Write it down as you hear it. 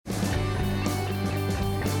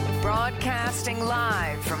Broadcasting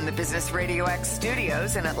live from the Business Radio X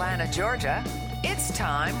studios in Atlanta, Georgia, it's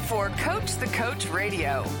time for Coach the Coach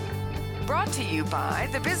Radio. Brought to you by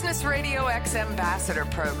the Business Radio X Ambassador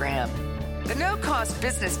Program, the no-cost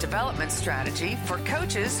business development strategy for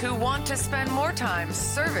coaches who want to spend more time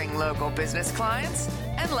serving local business clients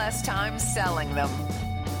and less time selling them.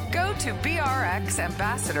 Go to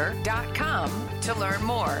brxambassador.com to learn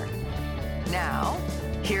more. Now,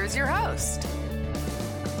 here's your host.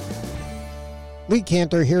 Lee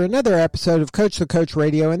Cantor here, another episode of Coach the Coach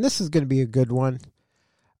Radio, and this is going to be a good one.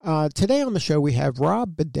 Today on the show, we have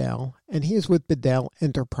Rob Bedell, and he is with Bedell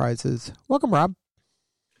Enterprises. Welcome, Rob.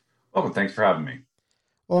 Welcome. Thanks for having me.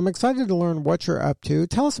 Well, I'm excited to learn what you're up to.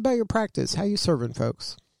 Tell us about your practice. How you serving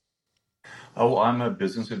folks? Oh, well, I'm a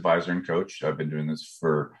business advisor and coach. I've been doing this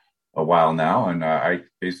for a while now, and I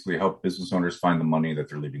basically help business owners find the money that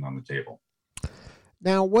they're leaving on the table.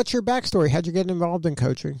 Now, what's your backstory? How'd you get involved in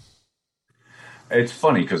coaching? It's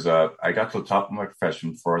funny because I got to the top of my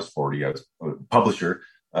profession before I was 40. I was a publisher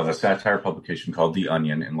of a satire publication called The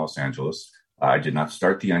Onion in Los Angeles. I did not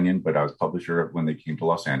start The Onion, but I was publisher when they came to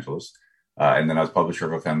Los Angeles. And then I was publisher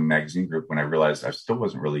of a family magazine group when I realized I still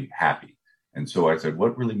wasn't really happy. And so I said,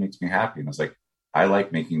 what really makes me happy? And I was like, I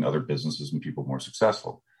like making other businesses and people more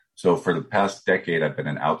successful. So for the past decade, I've been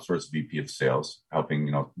an outsourced VP of sales,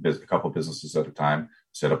 helping a couple businesses at a time,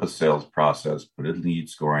 set up a sales process, put in lead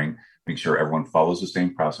scoring, make sure everyone follows the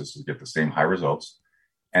same process to get the same high results.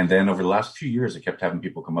 And then over the last few years, I kept having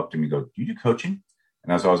people come up to me and go, do you do coaching?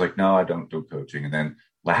 And I was always like, no, I don't do coaching. And then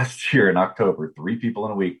last year in October, 3 people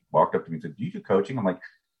in a week walked up to me and said, do you do coaching? I'm like,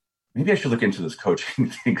 maybe I should look into this coaching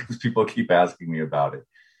thing because people keep asking me about it.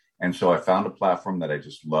 And so I found a platform that I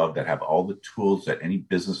just love that have all the tools that any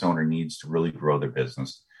business owner needs to really grow their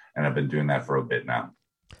business. And I've been doing that for a bit now.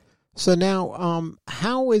 So now,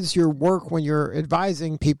 how is your work when you're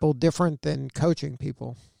advising people different than coaching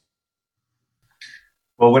people?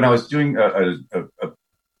 Well, when I was doing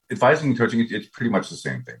advising and coaching, it's pretty much the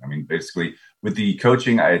same thing. I mean, basically, with the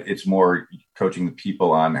coaching, it's more coaching the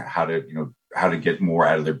people on how to get more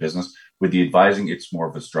out of their business. With the advising, it's more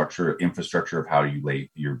of a infrastructure of how you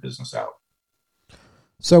lay your business out.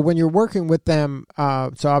 So when you're working with them,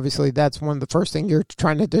 so obviously that's one of the first things you're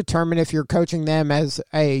trying to determine if you're coaching them as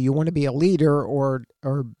A, you want to be a leader, or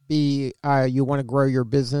B, you want to grow your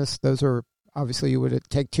business. Those are obviously you would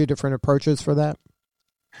take 2 different approaches for that.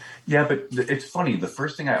 Yeah, but it's funny. The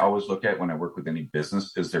first thing I always look at when I work with any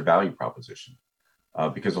business is their value proposition,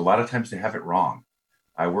 because a lot of times they have it wrong.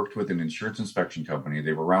 I worked with an insurance inspection company.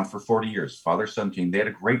 They were around for 40 years, father-son team. They had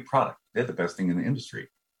a great product. They had the best thing in the industry.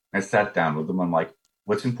 I sat down with them. I'm like,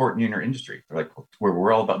 what's important in your industry? They're like,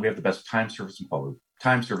 we're all about, we have the best time, service, and quality.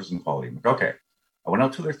 I'm like, okay. I went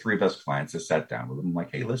out to their 3 best clients. I sat down with them. I'm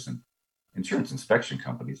like, hey, listen, insurance inspection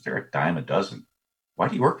companies, they're a dime a dozen. Why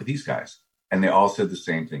do you work with these guys? And they all said the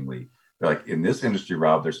same thing, Lee. They're like, in this industry,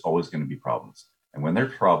 Rob, there's always going to be problems. And when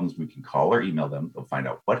there's problems, we can call or email them. They'll find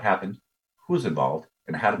out what happened, who's involved,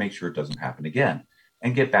 and how to make sure it doesn't happen again,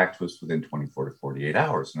 and get back to us within 24 to 48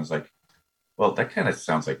 hours. And I was like, well, that kind of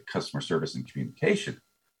sounds like customer service and communication.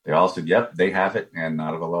 They all said, yep, they have it, and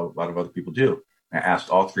not a lot of other people do. And I asked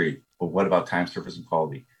all 3, well, what about time, service, and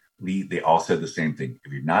quality? Lee, they all said the same thing.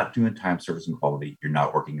 If you're not doing time, service, and quality, you're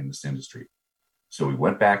not working in this industry. So we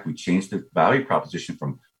went back, we changed the value proposition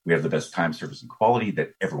from we have the best time, service, and quality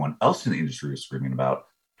that everyone else in the industry is screaming about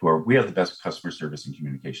to where we have the best customer service and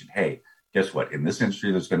communication. Hey, guess what? In this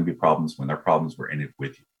industry, there's going to be problems. When there are problems, we're in it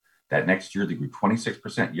with you. That next year, they grew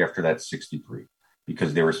 26%. Year after that, 63%,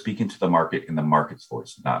 because they were speaking to the market in the market's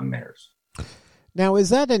voice, not in theirs. Now, is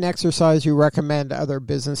that an exercise you recommend other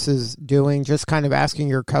businesses doing, just kind of asking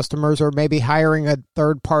your customers, or maybe hiring a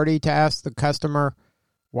third party to ask the customer,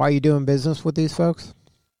 why are you doing business with these folks?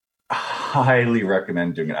 Highly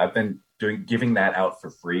recommend doing it. I've been giving that out for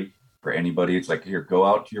free for anybody. It's like, here, go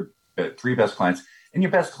out to your 3 best clients, and your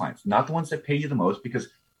best clients, not the ones that pay you the most, because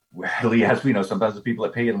as we know, sometimes the people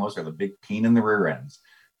that pay you the most are the big pain in the rear ends.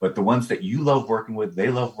 But the ones that you love working with, they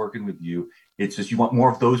love working with you. It's just you want more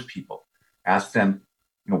of those people. Ask them,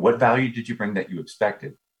 what value did you bring that you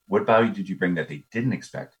expected? What value did you bring that they didn't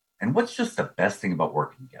expect? And what's just the best thing about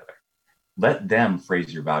working together? Let them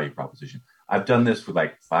phrase your value proposition. I've done this with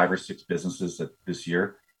like 5 or 6 businesses this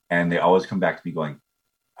year, and they always come back to me going,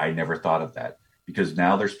 I never thought of that. Because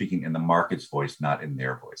now they're speaking in the market's voice, not in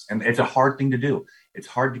their voice. And it's a hard thing to do. It's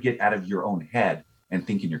hard to get out of your own head and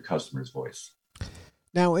think in your customer's voice.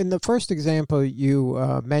 Now, in the first example,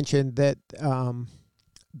 you mentioned that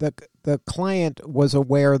the client was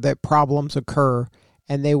aware that problems occur,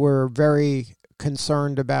 and they were very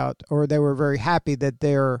concerned about, or they were very happy that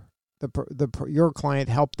their your client,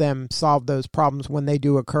 help them solve those problems when they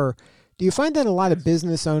do occur. Do you find that a lot of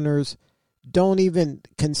business owners don't even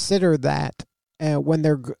consider that when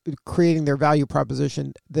they're creating their value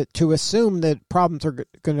proposition, that to assume that problems are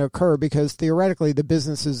going to occur because theoretically the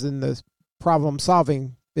business is in the problem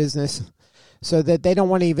solving business, so that they don't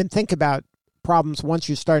want to even think about problems once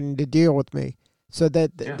you're starting to deal with me, so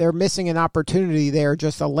that they're missing an opportunity there,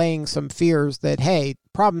 just allaying some fears that, hey,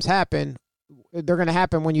 problems happen. They're going to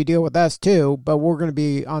happen when you deal with us too, but we're going to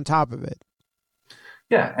be on top of it.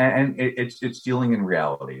 Yeah, and it's dealing in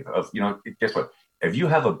reality of, guess what? If you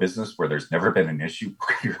have a business where there's never been an issue,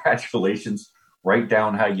 congratulations, write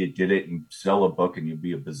down how you did it and sell a book and you'll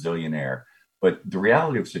be a bazillionaire. But the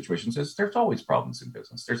reality of situations is there's always problems in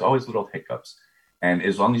business. There's always little hiccups. And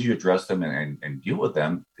as long as you address them and deal with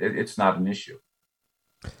them, it's not an issue.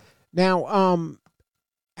 Now,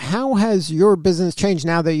 how has your business changed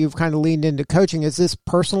now that you've kind of leaned into coaching? Is this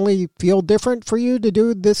personally feel different for you to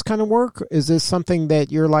do this kind of work? Is this something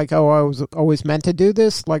that you're like, oh, I was always meant to do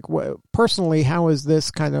this? Like, personally, how is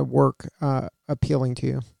this kind of work appealing to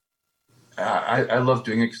you? I love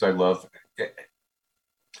doing it because I love it.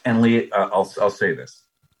 And Lee, I'll say this.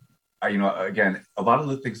 Again, a lot of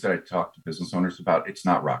the things that I talk to business owners about, it's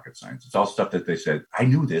not rocket science. It's all stuff that they said, I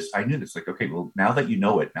knew this. Like, okay, well, now that you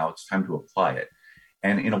know it, now it's time to apply it.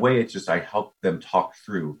 And in a way, it's just I help them talk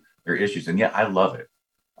through their issues. And I love it.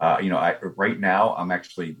 Right now, I'm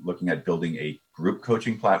actually looking at building a group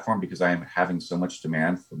coaching platform because I am having so much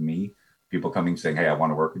demand from me, people coming saying, hey, I want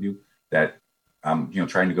to work with you, that I'm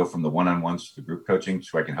trying to go from the one-on-ones to the group coaching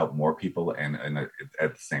so I can help more people and at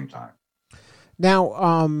the same time.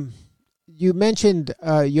 Now, you mentioned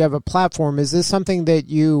you have a platform. Is this something that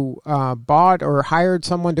you bought or hired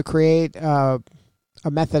someone to create a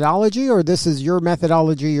methodology, or this is your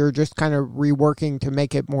methodology you're just kind of reworking to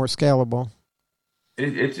make it more scalable?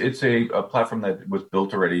 It's a platform that was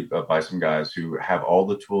built already by some guys who have all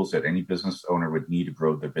the tools that any business owner would need to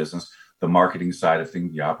grow their business, the marketing side of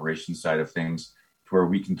things, the operations side of things, to where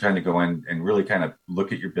we can kind of go in and really kind of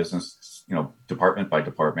look at your business, department by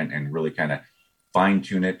department, and really kind of fine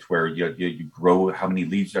tune it to where you grow how many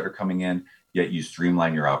leads that are coming in, yet you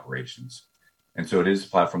streamline your operations. And so it is a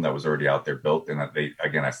platform that was already out there built. And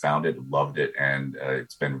I found it, loved it, and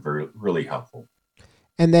it's been really helpful.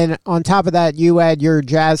 And then on top of that, you add your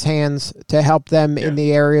jazz hands to help them in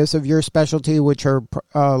the areas of your specialty, which are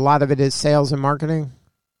a lot of it is sales and marketing.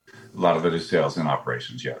 A lot of it is sales and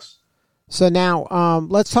operations, yes. So now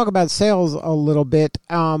let's talk about sales a little bit.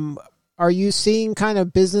 Are you seeing kind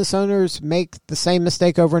of business owners make the same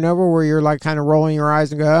mistake over and over where you're like kind of rolling your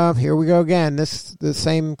eyes and go, oh, here we go again. The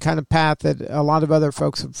same kind of path that a lot of other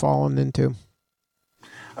folks have fallen into?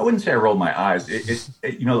 I wouldn't say I roll my eyes.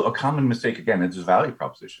 A common mistake, again, it's a value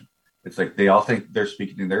proposition. It's like they all think they're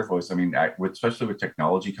speaking in their voice. I mean, especially with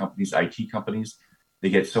technology companies, IT companies,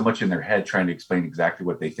 they get so much in their head trying to explain exactly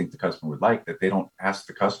what they think the customer would like that they don't ask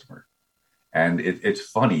the customer. And it's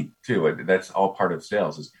funny, too. That's all part of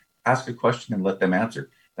sales is ask a question and let them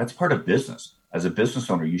answer. That's part of business. As a business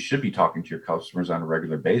owner, you should be talking to your customers on a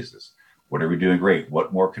regular basis. What are we doing great?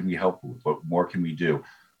 What more can we help with? What more can we do?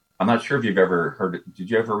 I'm not sure if you've ever heard it.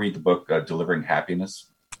 Did you ever read the book, Delivering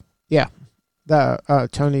Happiness? Yeah. The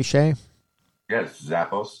Tony Hsieh. Yes,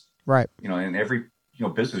 Zappos. Right. And every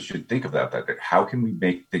business should think of that how can we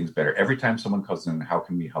make things better? Every time someone comes in, how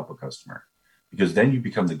can we help a customer? Because then you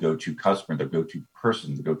become the go-to customer, the go-to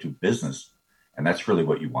person, the go-to business. And that's really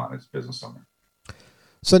what you want as a business owner.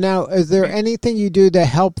 So now, is there anything you do to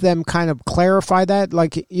help them kind of clarify that?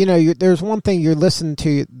 Like, there's one thing you listen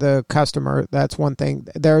to the customer. That's one thing.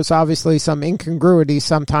 There's obviously some incongruity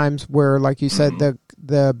sometimes where, like you said,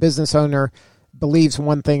 the business owner believes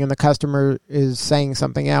one thing and the customer is saying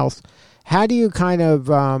something else. How do you kind of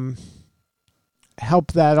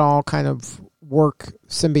help that all kind of work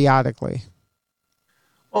symbiotically?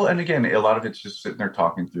 Well, and again, a lot of it's just sitting there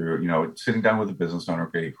talking through, sitting down with a business owner.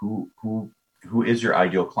 Okay, who is your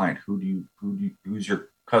ideal client? Who's your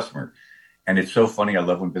customer? And it's so funny. I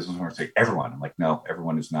love when business owners say everyone. I'm like, no,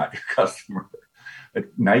 everyone is not your customer.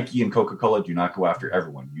 Nike and Coca-Cola do not go after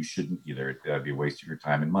everyone. You shouldn't either. It'd be a waste of your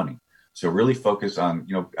time and money. So really focus on,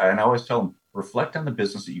 and I always tell them, reflect on the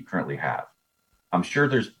business that you currently have. I'm sure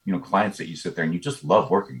there's, clients that you sit there and you just love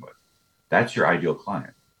working with. That's your ideal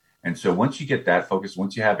client. And so once you get that focus,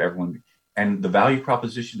 once you have everyone, and the value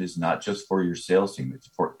proposition is not just for your sales team, it's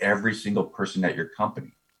for every single person at your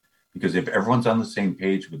company. Because if everyone's on the same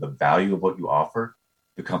page with the value of what you offer,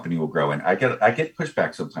 the company will grow. And I get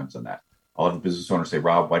pushback sometimes on that. I'll have a business owner say,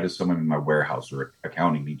 Rob, why does someone in my warehouse or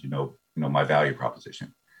accounting need to know, my value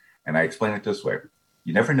proposition? And I explain it this way.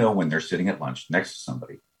 You never know when they're sitting at lunch next to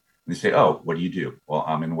somebody and And they say, oh, what do you do? Well,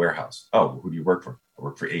 I'm in warehouse. Oh, who do you work for? I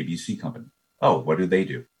work for ABC company. Oh, what do they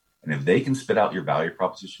do? And if they can spit out your value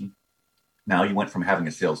proposition, now you went from having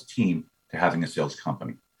a sales team to having a sales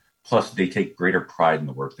company. Plus, they take greater pride in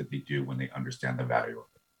the work that they do when they understand the value of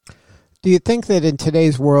it. Do you think that in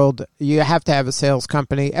today's world, you have to have a sales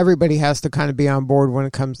company? Everybody has to kind of be on board when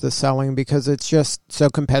it comes to selling because it's just so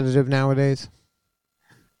competitive nowadays.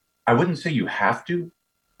 I wouldn't say you have to,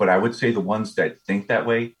 but I would say the ones that think that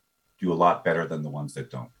way do a lot better than the ones that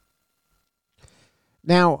don't.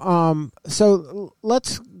 Now, so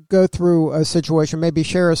let's go through a situation, maybe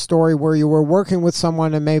share a story where you were working with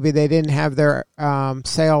someone and maybe they didn't have their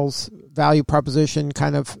sales value proposition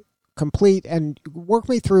kind of complete, and work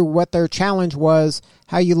me through what their challenge was,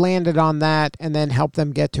 how you landed on that, and then help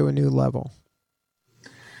them get to a new level.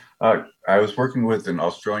 I was working with an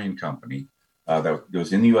Australian company that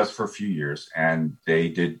was in the U.S. for a few years, and they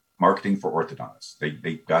did marketing for orthodontists.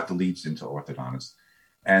 They got the leads into orthodontists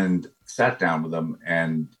and sat down with them,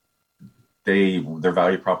 and their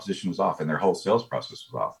value proposition was off and their whole sales process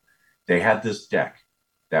was off. They had this deck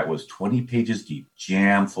that was 20 pages deep,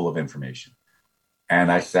 jam full of information.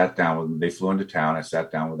 And I sat down with them. They flew into town. I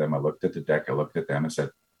sat down with them. I looked at the deck. I looked at them and said,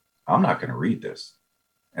 I'm not going to read this.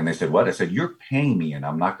 And they said, what? I said, you're paying me and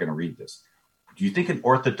I'm not going to read this. Do you think an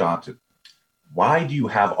orthodontist, why do you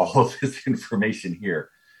have all of this information here?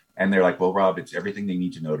 And they're like, well, Rob, it's everything they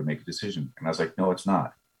need to know to make a decision. And I was like, no, it's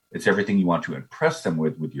not. It's everything you want to impress them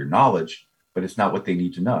with your knowledge, but it's not what they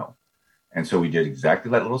need to know. And so we did exactly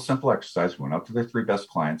that little simple exercise. We went up to their 3 best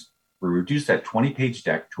clients. We reduced that 20-page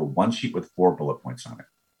deck to a 1 sheet with 4 bullet points on it.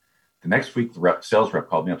 The next week, the sales rep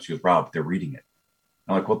called me up. She goes, Rob, they're reading it.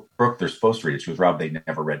 I'm like, well, Brooke, they're supposed to read it. She goes, Rob, they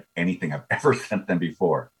never read anything I've ever sent them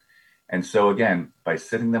before. And so again, by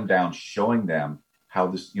sitting them down, showing them how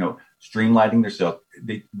this, streamlining their sales,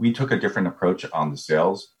 we took a different approach on the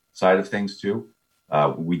sales side of things too.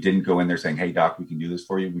 We didn't go in there saying, hey, doc, we can do this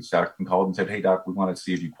for you. We sat and called and said, hey, doc, we want to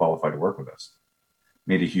see if you qualify to work with us.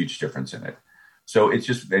 Made a huge difference in it. So it's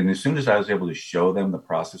just, and as soon as I was able to show them the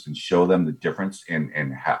process and show them the difference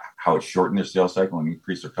in how it shortened their sales cycle and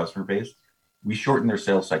increased their customer base, we shortened their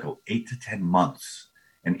sales cycle 8 to 10 months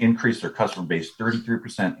and increased their customer base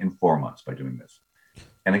 33% in 4 months by doing this.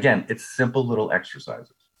 And again, it's simple little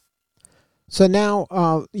exercises. So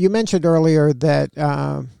now you mentioned earlier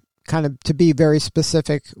that kind of to be very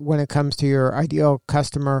specific when it comes to your ideal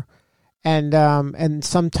customer, and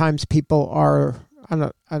sometimes people are,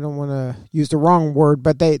 I don't want to use the wrong word,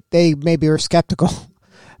 but they maybe are skeptical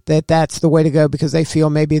that that's the way to go because they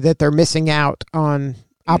feel maybe that they're missing out on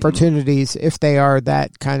opportunities if they are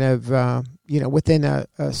that kind of within a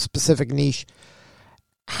specific niche.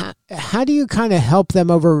 How do you kind of help them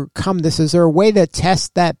overcome this? Is there a way to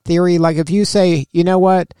test that theory? Like if you say, you know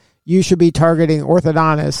what, you should be targeting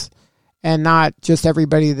orthodontists and not just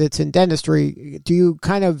everybody that's in dentistry, do you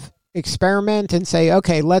kind of experiment and say,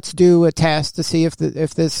 okay, let's do a test to see if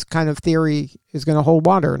this kind of theory is going to hold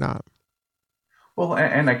water or not? Well,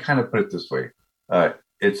 and I kind of put it this way.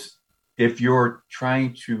 It's if you're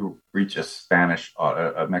trying to reach a Hispanic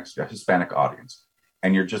audience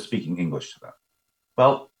and you're just speaking English to them,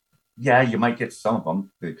 well, yeah, you might get some of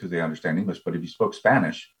them because they understand English, but if you spoke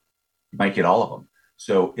Spanish, you might get all of them.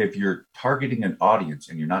 So if you're targeting an audience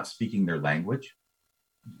and you're not speaking their language,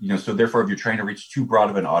 so therefore, if you're trying to reach too broad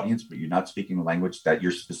of an audience, but you're not speaking a language that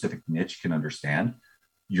your specific niche can understand,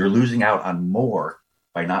 you're losing out on more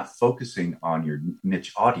by not focusing on your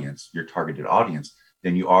niche audience, your targeted audience,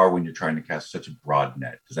 than you are when you're trying to cast such a broad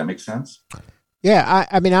net. Does that make sense? Yeah,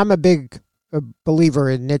 I mean, I'm a big believer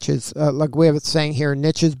in niches. Like we have a saying here,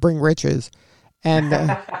 niches bring riches. And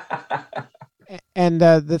the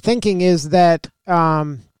thinking is that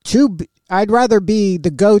I'd rather be the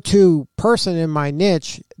go-to person in my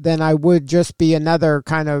niche than I would just be another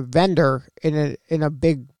kind of vendor in a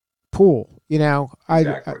big pool.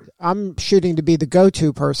 Exactly. I'm shooting to be the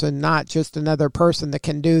go-to person, not just another person that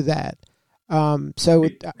can do that. So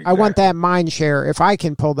exactly. I want that mind share if I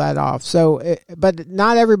can pull that off. So, but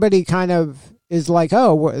not everybody kind of is like,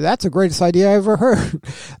 oh, that's the greatest idea I ever heard.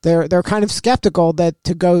 They're kind of skeptical that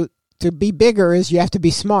to be bigger is you have to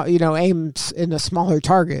be small, aim in a smaller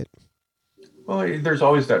target. Well, there's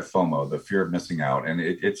always that FOMO, the fear of missing out. And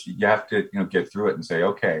it's, you have to, get through it and say,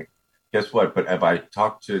 okay, guess what? But if I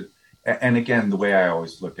talk to, and again, the way I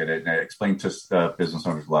always look at it, and I explain to business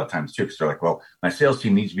owners a lot of times too, because they're like, well, my sales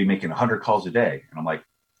team needs to be making 100 calls a day. And I'm like,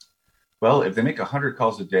 well, if they make 100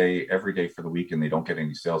 calls a day every day for the week and they don't get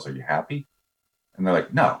any sales, are you happy? And they're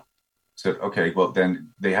like, no. So, okay, well,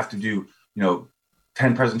 then they have to do,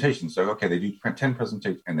 10 presentations. So, okay, they do 10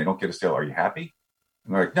 presentations and they don't get a sale. Are you happy?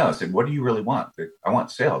 And they're like, no. I said, what do you really want? I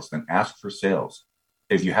want sales. Then ask for sales.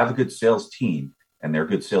 If you have a good sales team and they're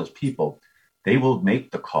good salespeople, they will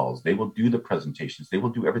make the calls. They will do the presentations. They will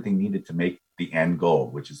do everything needed to make the end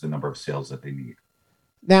goal, which is the number of sales that they need.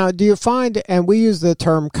 Now, do you find, and we use the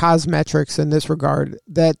term cosmetrics in this regard,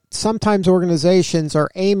 that sometimes organizations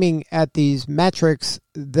are aiming at these metrics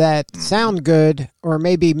that sound good or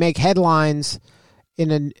maybe make headlines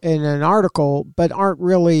in an article, but aren't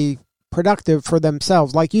really productive for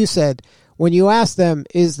themselves? Like you said, when you ask them,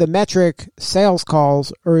 is the metric sales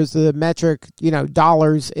calls or is the metric,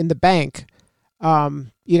 dollars in the bank?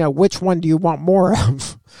 Which one do you want more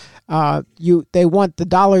of? They want the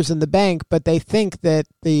dollars in the bank, but they think that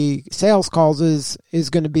the sales calls is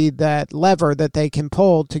going to be that lever that they can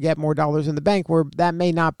pull to get more dollars in the bank, where that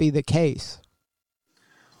may not be the case.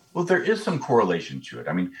 Well, there is some correlation to it.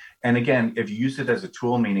 I mean, and again, if you use it as a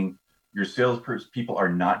tool, meaning your sales people are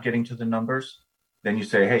not getting to the numbers, then you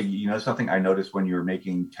say, hey, you know something, I noticed when you were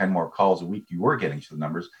making 10 more calls a week, you were getting to the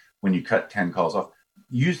numbers. When you cut 10 calls off,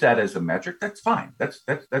 use that as a metric. That's fine.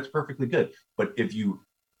 That's perfectly good. But if you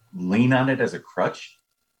lean on it as a crutch,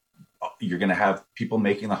 you're going to have people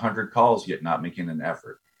making 100 calls yet not making an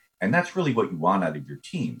effort. And that's really what you want out of your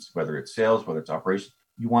teams, whether it's sales, whether it's operations.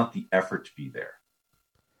 You want the effort to be there.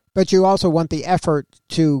 But you also want the effort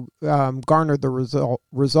to garner the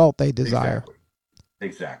result they desire.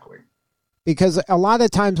 Exactly. Because a lot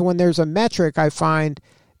of times when there's a metric, I find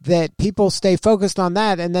that people stay focused on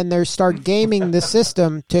that and then they start gaming the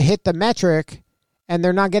system to hit the metric, and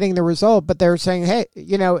they're not getting the result, but they're saying, hey,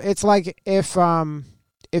 it's like if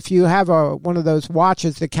you have one of those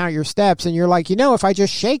watches to count your steps and you're like, if I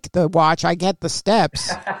just shake the watch, I get the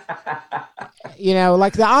steps.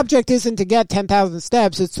 Like the object isn't to get 10,000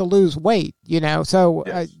 steps, it's to lose weight, So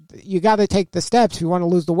yes. You got to take the steps if you want to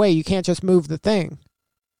lose the weight. You can't just move the thing.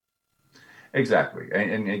 Exactly.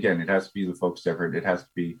 And again, it has to be the focused effort. It has to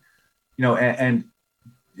be, and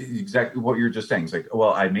exactly what you're just saying. It's like,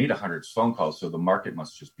 well, I made 100 phone calls, so the market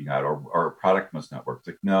must just be out, or our product must not work. It's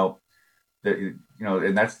like, no,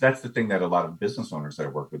 and that's the thing that a lot of business owners that I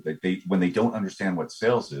work with, they when they don't understand what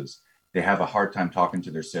sales is, they have a hard time talking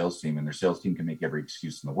to their sales team, and their sales team can make every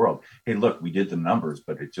excuse in the world. Hey, look, we did the numbers,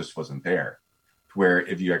 but it just wasn't there. Where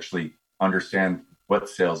if you actually understand what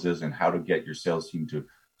sales is and how to get your sales team to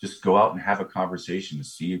just go out and have a conversation to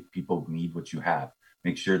see if people need what you have.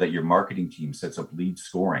 Make sure that your marketing team sets up lead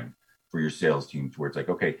scoring for your sales team, to where it's like,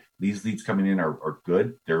 okay, these leads coming in are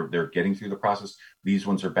good. They're getting through the process. These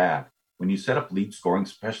ones are bad. When you set up lead scoring,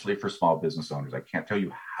 especially for small business owners, I can't tell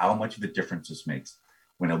you how much of a difference this makes.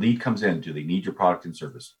 When a lead comes in, do they need your product and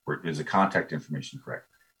service? Is the contact information correct?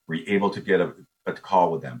 Were you able to get a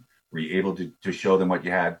call with them? Were you able to show them what you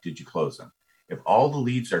had? Did you close them? If all the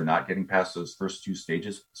leads are not getting past those first two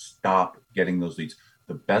stages, stop getting those leads.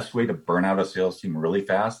 The best way to burn out a sales team really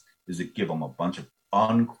fast is to give them a bunch of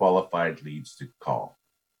unqualified leads to call.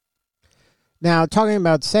 Now, talking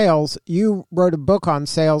about sales, you wrote a book on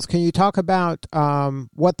sales. Can you talk about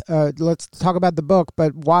let's talk about the book,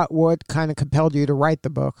 but what kind of compelled you to write the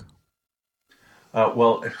book?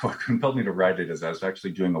 Well, what compelled me to write it is I was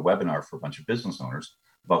actually doing a webinar for a bunch of business owners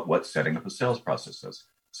about what setting up a sales process is.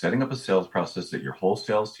 Setting up a sales process that your whole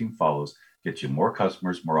sales team follows gets you more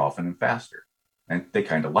customers more often and faster. And they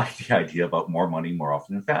kind of like the idea about more money more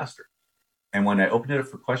often and faster. And when I opened it up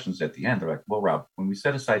for questions at the end, they're like, well, Rob, when we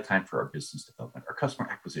set aside time for our business development, our customer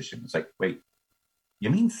acquisition, it's like, wait, you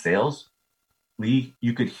mean sales? Lee,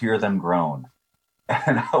 you could hear them groan.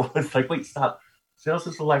 And I was like, wait, stop. Sales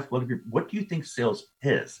is the lifeblood of your, what do you think sales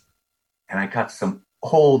is? And I got some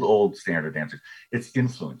old standard answers. It's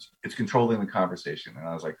influence. It's controlling the conversation. And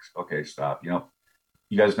I was like, okay, stop.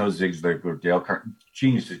 You guys know Zig Ziglar, Dale Carnegie,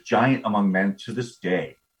 genius, is giant among men to this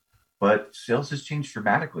day. But sales has changed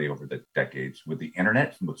dramatically over the decades with the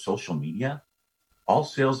internet and with social media. All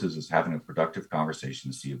sales is having a productive conversation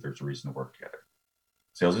to see if there's a reason to work together.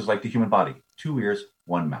 Sales is like the human body, 2 ears,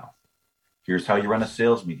 1 mouth. Here's how you run a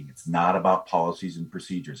sales meeting. It's not about policies and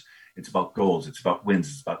procedures. It's about goals. It's about wins.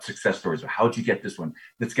 It's about success stories. How'd you get this one?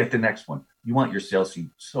 Let's get the next one. You want your sales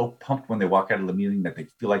team so pumped when they walk out of the meeting that they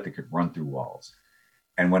feel like they could run through walls.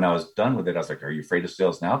 And when I was done with it, I was like, are you afraid of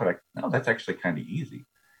sales now? They're like, no, that's actually kind of easy.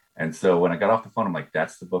 And so when I got off the phone, I'm like,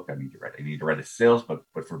 that's the book I need to write. I need to write a sales book,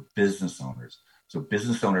 but for business owners. So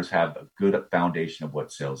business owners have a good foundation of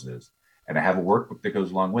what sales is. And I have a workbook that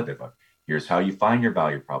goes along with it. Like, here's how you find your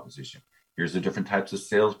value proposition. Here's the different types of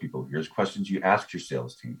salespeople. Here's questions you ask your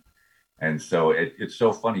sales team. And so it's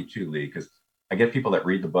so funny too, Lee, because I get people that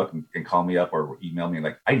read the book and call me up or email me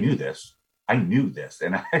like, I knew this.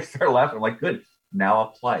 And I start laughing. I'm like, good, now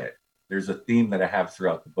apply it. there's a theme that I have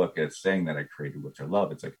throughout the book. And it's saying that I created, which I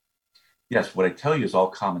love. It's like, yes, what I tell you is all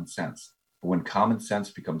common sense. But when common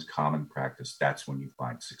sense becomes common practice, that's when you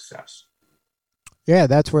find success. Yeah,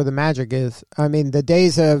 that's where the magic is. I mean, the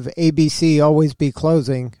days of ABC always be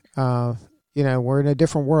closing. We're in a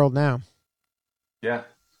different world now. Yeah.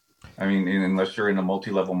 I mean, unless you're in a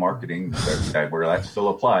multi-level marketing where that still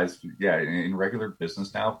applies. Yeah, in regular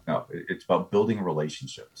business now, no, it's about building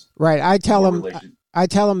relationships. Right. I tell them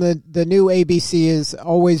that the new ABC is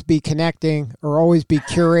always be connecting or always be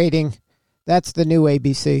curating. That's the new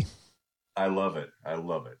ABC. I love it.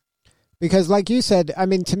 Because like you said, I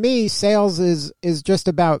mean, to me, sales is just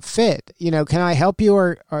about fit. Can I help you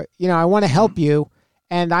or I want to help you,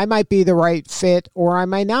 and I might be the right fit or I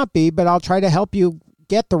might not be, but I'll try to help you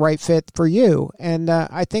get the right fit for you. And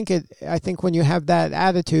I think when you have that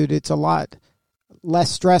attitude, it's a lot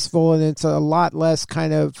less stressful and it's a lot less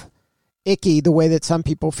kind of icky. The way that some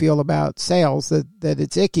people feel about sales, that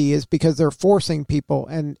it's icky, is because they're forcing people,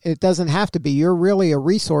 and it doesn't have to be. You're really a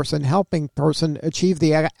resource in helping person achieve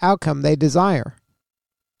the outcome they desire.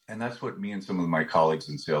 And that's what me and some of my colleagues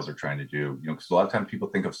in sales are trying to do. Because a lot of times people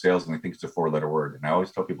think of sales and they think it's a 4-letter word. And I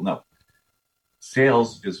always tell people, no,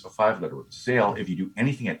 sales is a 5-letter word. Sale, if you do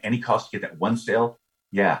anything at any cost to get that one sale,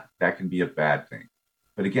 yeah, that can be a bad thing.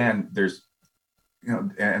 But again, there's,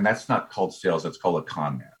 and that's not called sales. That's called a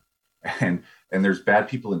con man. And there's bad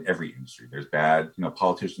people in every industry. There's bad,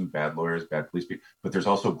 politicians, bad lawyers, bad police people, but there's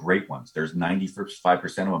also great ones. There's 95%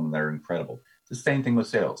 of them that are incredible. It's the same thing with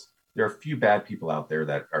sales. There are a few bad people out there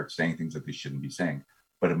that are saying things that they shouldn't be saying,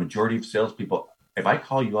 but a majority of salespeople, if I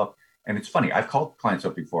call you up, and it's funny, I've called clients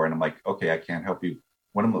up before and I'm like, okay, I can't help you.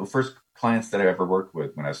 One of the first clients that I ever worked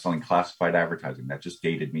with when I was selling classified advertising, that just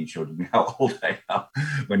dated me, showed me how old I am,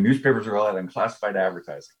 when newspapers were all out on classified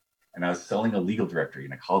advertising. And I was selling a legal directory,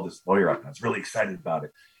 and I called this lawyer up, and I was really excited about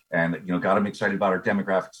it, and got him excited about our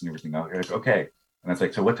demographics and everything. I was like, okay, and I was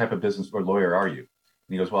like, so what type of business or lawyer are you? And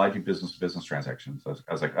he goes, well, I do business transactions. I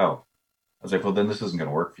was like, oh, I was like, well, then this isn't going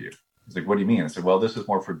to work for you. He's like, what do you mean? I said, well, this is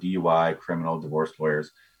more for DUI, criminal, divorce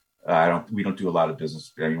lawyers. We don't do a lot of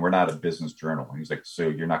business. I mean, we're not a business journal. And he's like, so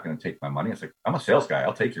you're not going to take my money? I was like, I'm a sales guy.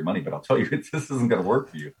 I'll take your money, but I'll tell you, this isn't going to work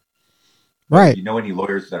for you. Right. If you know any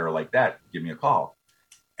lawyers that are like that, give me a call.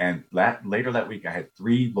 And later that week, I had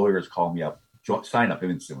 3 lawyers call me up, sign up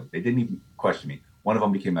instantly. They didn't even question me. One of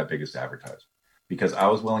them became my biggest advertiser because I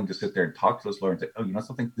was willing to sit there and talk to this lawyer and say, oh, you know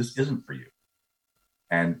something, this isn't for you.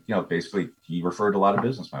 And, basically he referred a lot of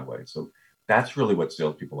business my way. So that's really what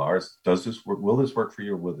salespeople are. Does this work? Will this work for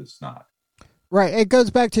you or will this not? Right. It goes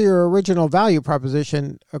back to your original value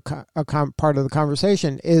proposition. Part of the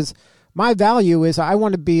conversation is my value is I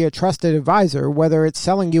want to be a trusted advisor, whether it's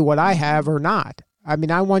selling you what I have or not. I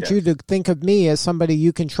mean, I want you to think of me as somebody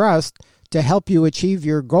you can trust to help you achieve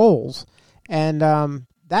your goals. And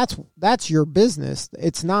that's your business.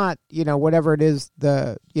 It's not, whatever it is,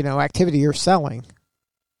 the, activity you're selling.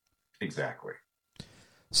 Exactly.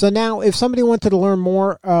 So now if somebody wanted to learn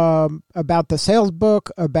more about the sales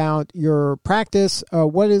book, about your practice,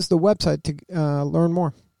 what is the website to learn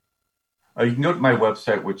more? You can go to my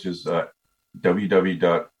website, which is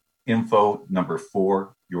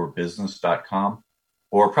www.info4yourbusiness.com.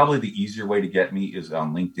 Or probably the easier way to get me is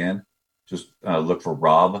on LinkedIn. Just look for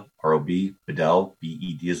Rob, R-O-B, Bedell,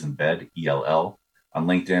 B-E-D as in bed, E-L-L. On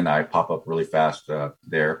LinkedIn, I pop up really fast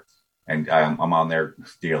there, and I'm on there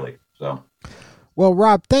daily. So, well,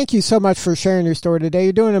 Rob, thank you so much for sharing your story today.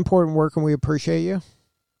 You're doing important work, and we appreciate you.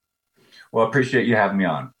 Well, I appreciate you having me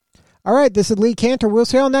on. All right, this is Lee Cantor. We'll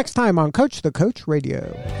see you all next time on Coach the Coach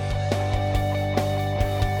Radio.